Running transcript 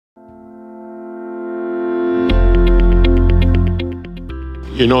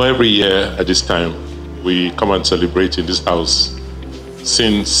You know, every year at this time, we come and celebrate in this house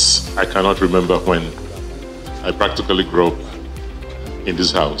since I cannot remember when. I practically grew up in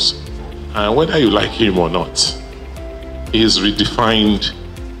this house. And whether you like him or not, he has redefined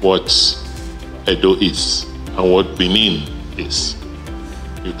what Edo is and what Benin is.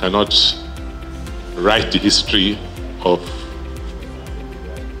 You cannot write the history of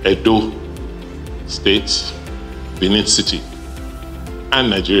Edo State, Benin City, and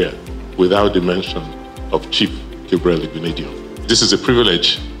Nigeria without the mention of Chief Gabriel Igbenedion. This is a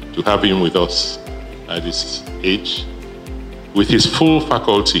privilege to have him with us at this age, with his full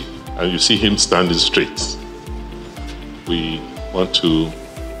faculty, and you see him standing straight. We want to,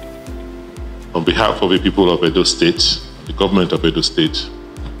 on behalf of the people of Edo State, the government of Edo State,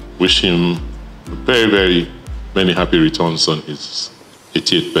 wish him very, very many happy returns on his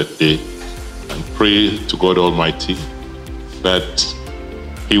 80th birthday, and pray to God Almighty that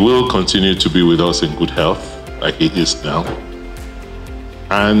he will continue to be with us in good health, like he is now,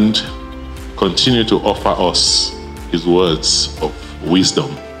 and continue to offer us his words of wisdom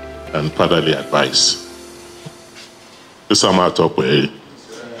and fatherly advice. Esama Tokwe.